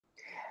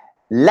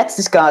Let's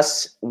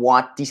discuss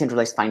what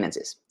decentralized finance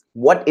is.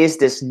 What is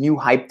this new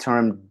hype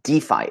term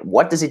DeFi?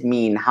 What does it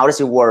mean? How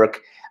does it work?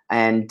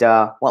 And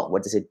well,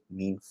 what does it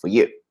mean for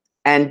you?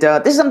 And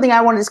this is something I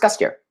want to discuss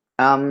here.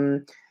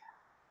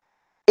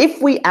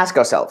 If we ask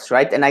ourselves,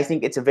 right, and I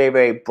think it's a very,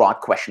 very broad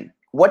question,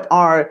 what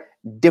are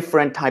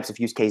different types of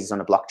use cases on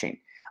a blockchain?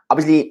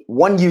 Obviously,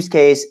 one use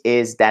case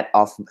is that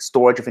of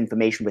storage of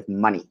information with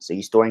money. So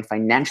you're storing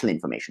financial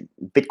information.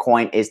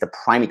 Bitcoin is the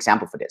prime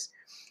example for this.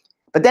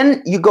 But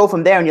then you go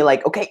from there and you're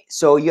like, okay,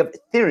 so you have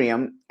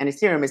Ethereum, and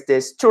Ethereum is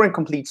this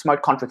Turing-complete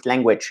smart contract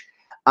language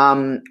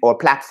or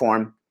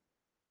platform.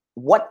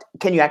 What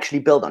can you actually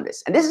build on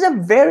this? And this is a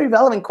very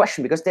relevant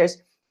question because there's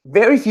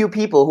very few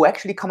people who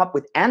actually come up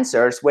with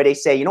answers where they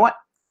say, you know what,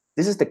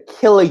 this is the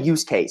killer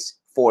use case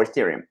for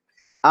Ethereum.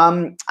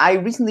 I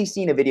recently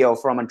seen a video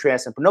from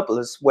Andreas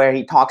Antonopoulos where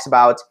he talks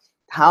about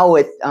how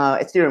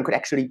Ethereum could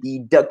actually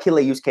be the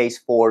killer use case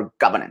for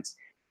governance.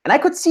 And I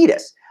could see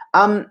this.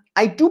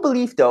 I do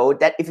believe, though,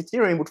 that if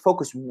Ethereum would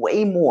focus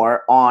way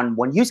more on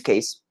one use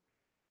case,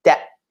 that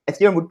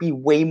Ethereum would be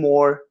way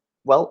more,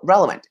 well,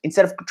 relevant.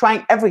 Instead of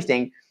trying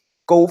everything,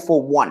 go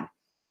for one.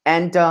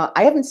 And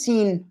I haven't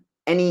seen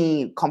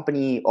any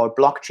company or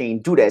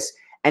blockchain do this.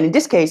 And in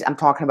this case, I'm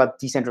talking about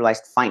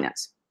decentralized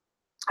finance.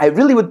 I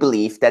really would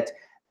believe that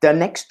the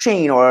next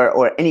chain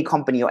or any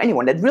company or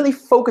anyone that really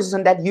focuses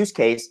on that use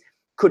case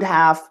could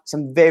have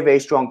some very, very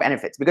strong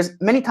benefits. Because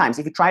many times,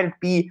 if you try to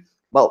be,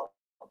 well,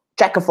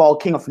 jack of all,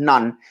 king of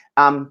none,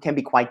 can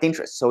be quite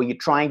dangerous. So you're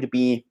trying to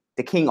be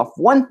the king of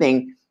one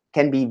thing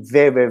can be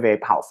very, very, very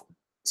powerful.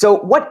 So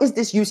what is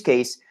this use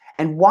case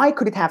and why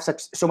could it have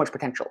so much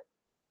potential?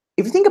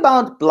 If you think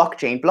about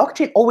blockchain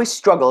always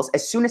struggles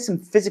as soon as some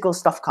physical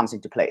stuff comes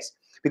into place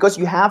because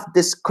you have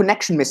this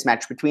connection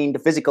mismatch between the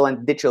physical and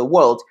the digital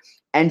world,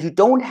 and you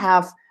don't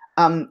have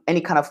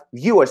any kind of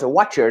viewers or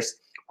watchers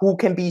who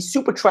can be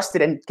super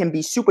trusted and can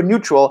be super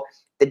neutral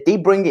that they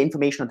bring the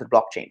information onto the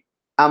blockchain.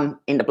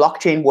 In the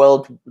blockchain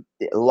world,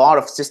 a lot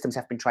of systems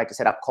have been tried to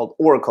set up called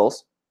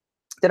oracles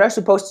that are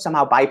supposed to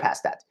somehow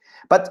bypass that.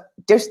 But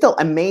there's still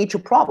a major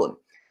problem.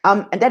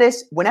 And that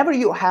is whenever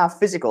you have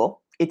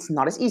physical, it's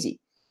not as easy.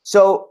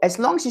 So as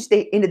long as you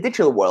stay in the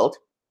digital world,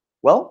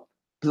 well,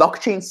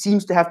 blockchain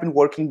seems to have been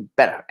working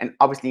better. And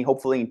obviously,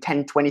 hopefully in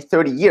 10, 20,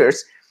 30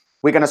 years,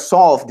 we're going to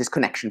solve this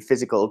connection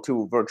physical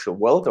to virtual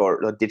world or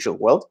digital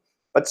world.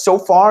 But so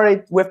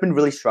far, we've been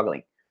really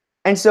struggling.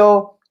 And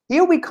so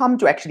here we come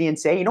to actually and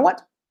say, you know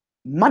what?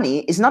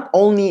 Money is not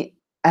only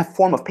a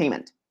form of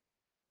payment.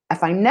 A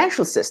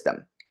financial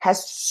system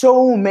has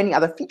so many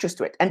other features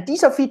to it. And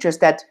these are features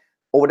that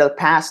over the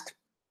past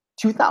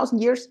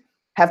 2,000 years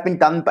have been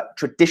done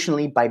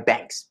traditionally by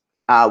banks.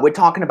 We're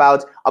talking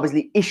about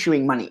obviously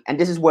issuing money. And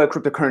this is where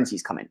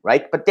cryptocurrencies come in,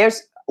 right? But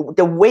there's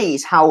the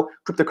ways how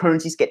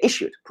cryptocurrencies get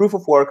issued. Proof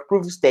of work,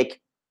 proof of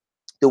stake,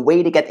 the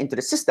way they get into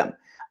the system.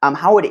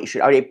 How are they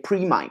issued? Are they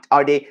pre-mined?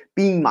 Are they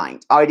being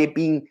mined? Are they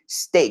being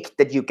staked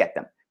that you get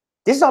them?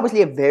 This is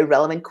obviously a very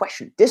relevant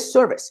question. This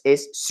service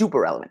is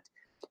super relevant.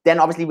 Then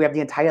obviously we have the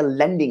entire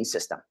lending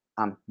system.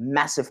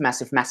 Massive,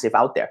 massive, massive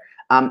out there.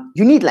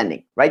 You need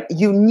lending, right?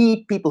 You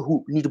need people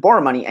who need to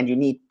borrow money and you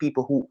need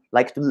people who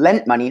like to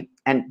lend money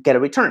and get a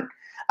return.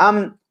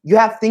 You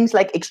have things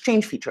like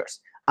exchange features.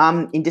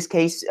 In this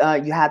case,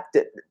 you had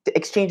the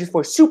exchanges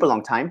for a super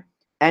long time.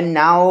 And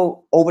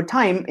now over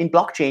time in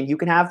blockchain, you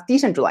can have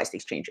decentralized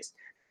exchanges.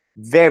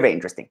 Very, very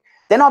interesting.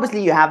 Then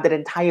obviously you have that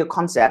entire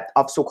concept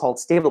of so-called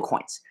stable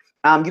coins.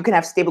 You can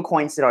have stable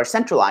coins that are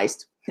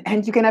centralized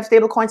and you can have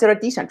stable coins that are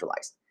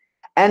decentralized.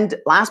 And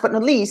last but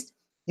not least,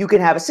 you can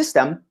have a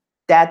system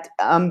that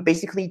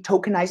basically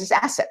tokenizes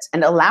assets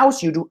and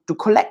allows you to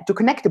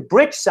connect a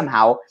bridge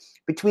somehow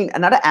between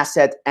another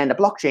asset and a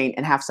blockchain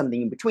and have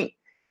something in between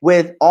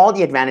with all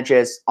the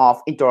advantages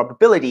of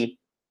interoperability,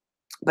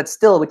 but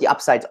still with the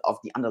upsides of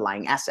the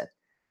underlying asset.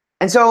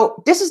 And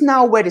so this is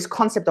now where this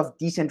concept of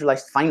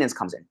decentralized finance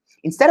comes in.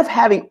 Instead of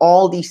having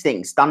all these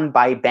things done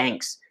by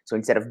banks, so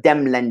instead of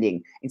them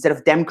lending, instead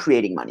of them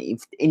creating money,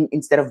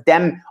 instead of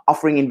them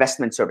offering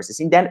investment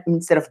services,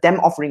 instead of them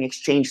offering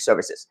exchange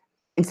services,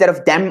 instead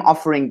of them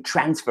offering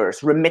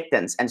transfers,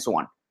 remittance, and so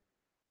on.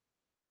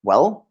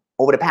 Well,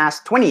 over the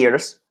past 20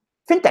 years,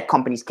 fintech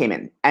companies came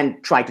in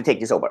and tried to take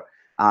this over.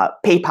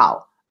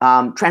 PayPal,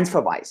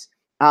 TransferWise,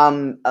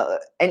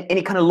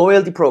 any kind of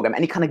loyalty program,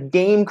 any kind of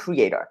game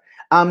creator,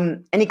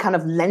 any kind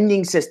of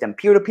lending system,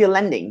 peer-to-peer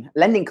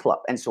lending club,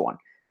 and so on.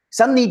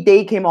 Suddenly,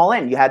 they came all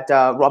in. You had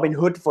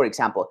Robinhood, for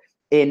example,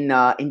 in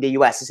the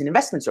US as an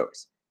investment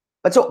service.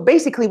 But so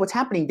basically what's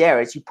happening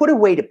there is you put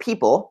away the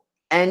people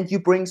and you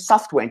bring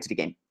software into the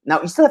game. Now,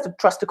 you still have to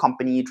trust the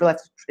company. You still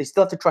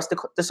have to trust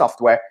the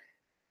software.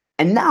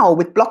 And now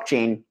with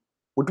blockchain,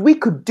 what we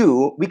could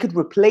do, we could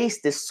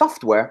replace this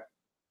software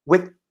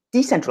with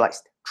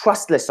decentralized,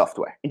 trustless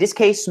software. In this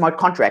case, smart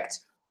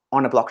contracts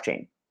on a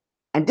blockchain.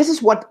 And this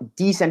is what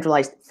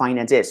decentralized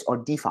finance is, or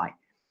DeFi.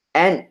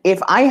 And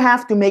if I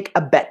have to make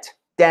a bet,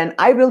 then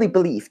I really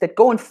believe that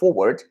going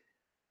forward,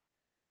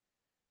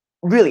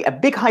 really a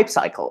big hype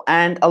cycle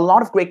and a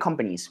lot of great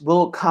companies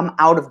will come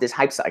out of this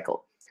hype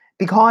cycle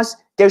because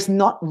there's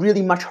not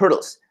really much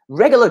hurdles.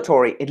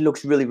 Regulatory, it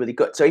looks really, really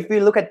good. So if we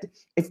look at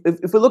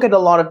if we look at a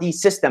lot of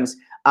these systems,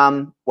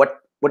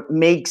 what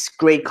makes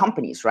great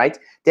companies, right?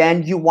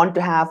 Then you want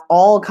to have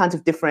all kinds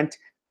of different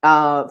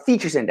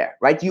features in there,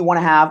 right? You want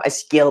to have a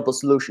scalable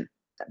solution.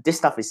 This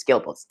stuff is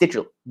scalable. It's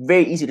digital,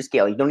 very easy to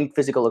scale. You don't need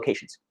physical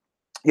locations.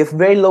 You have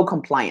very low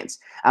compliance.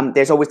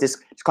 There's always this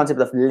concept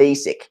of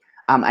LASIK.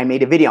 I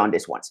made a video on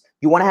this once.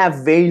 You want to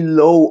have very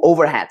low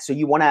overhead, so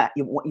you want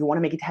to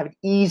make it have it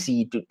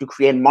easy to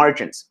create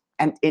margins.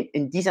 And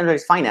in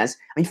decentralized finance,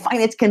 I mean,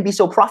 finance can be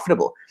so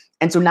profitable.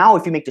 And so now,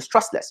 if you make this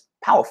trustless,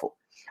 powerful,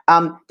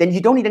 then you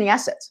don't need any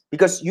assets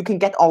because you can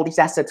get all these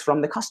assets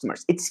from the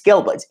customers. It's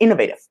scalable, it's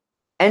innovative,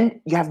 and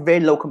you have very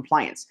low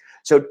compliance.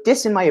 So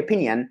this, in my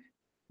opinion,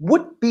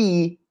 would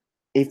be,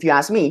 if you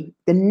ask me,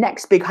 the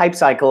next big hype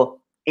cycle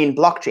in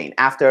blockchain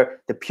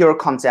after the pure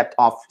concept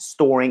of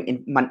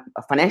storing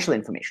financial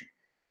information.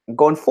 And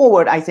going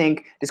forward, I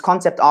think this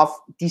concept of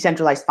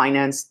decentralized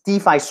finance,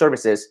 DeFi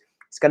services,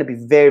 is going to be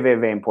very, very,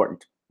 very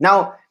important.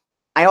 Now,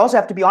 I also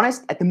have to be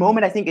honest, at the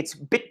moment, I think it's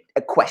a bit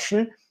a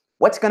question.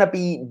 What's going to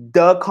be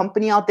the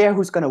company out there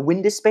who's going to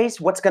win this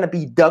space? What's going to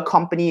be the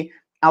company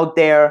out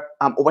there,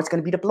 or what's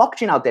going to be the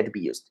blockchain out there to be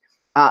used?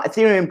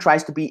 Ethereum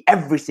tries to be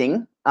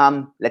everything.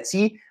 Let's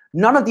see.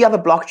 None of the other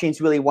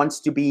blockchains really wants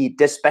to be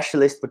the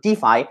specialist for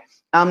DeFi.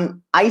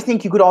 I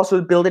think you could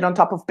also build it on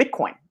top of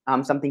Bitcoin,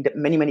 something that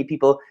many, many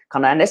people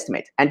kind of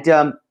underestimate. And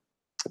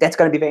that's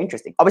going to be very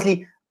interesting.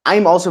 Obviously,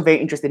 I'm also very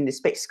interested in this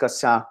space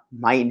because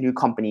my new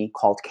company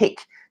called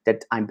Cake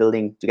that I'm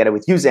building together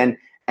with Yuzen,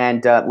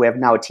 and we have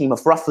now a team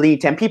of roughly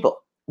 10 people.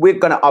 We're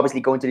going to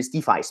obviously go into this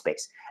DeFi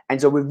space. And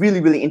so we're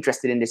really, really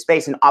interested in this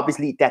space. And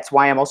obviously, that's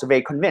why I'm also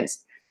very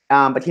convinced.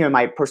 But here in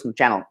my personal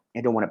channel,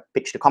 I don't want to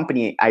pitch the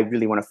company. I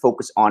really want to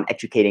focus on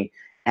educating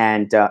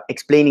and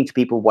explaining to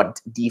people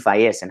what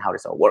DeFi is and how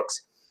this all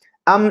works.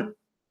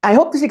 I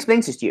hope this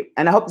explains this to you,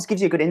 and I hope this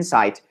gives you a good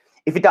insight.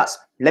 If it does,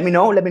 let me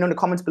know. Let me know in the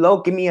comments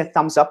below. Give me a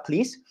thumbs up,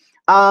 please.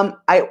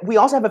 We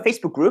also have a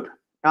Facebook group.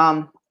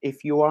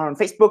 If you are on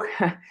Facebook,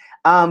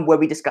 where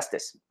we discuss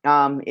this.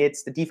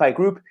 It's the DeFi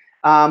group.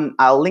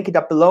 I'll link it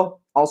up below.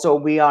 Also,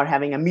 we are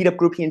having a meetup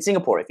group here in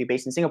Singapore. If you're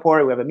based in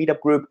Singapore, we have a meetup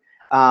group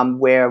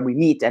where we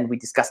meet and we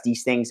discuss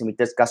these things and we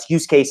discuss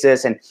use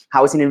cases and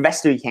how as an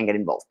investor you can get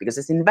involved. Because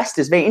as an investor,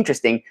 it's very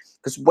interesting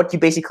because what you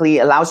basically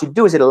allows you to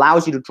do is it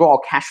allows you to draw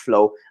cash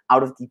flow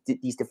out of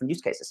these different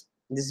use cases.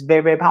 This is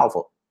very, very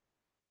powerful.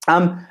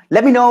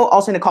 Let me know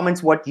also in the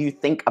comments what you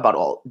think about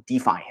all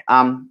DeFi.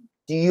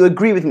 Do you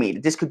agree with me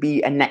that this could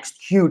be a next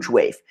huge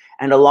wave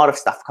and a lot of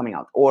stuff coming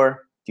out?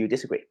 Or do you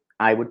disagree?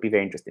 I would be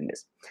very interested in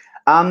this.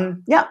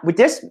 Yeah, with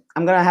this,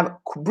 I'm going to have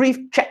a brief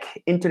check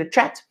into the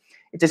chat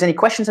if there's any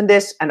questions on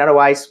this. And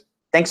otherwise,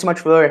 thanks so much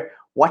for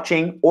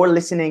watching or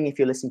listening if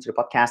you're listening to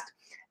the podcast.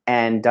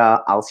 And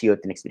I'll see you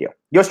at the next video.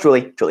 Yours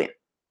truly, Julian.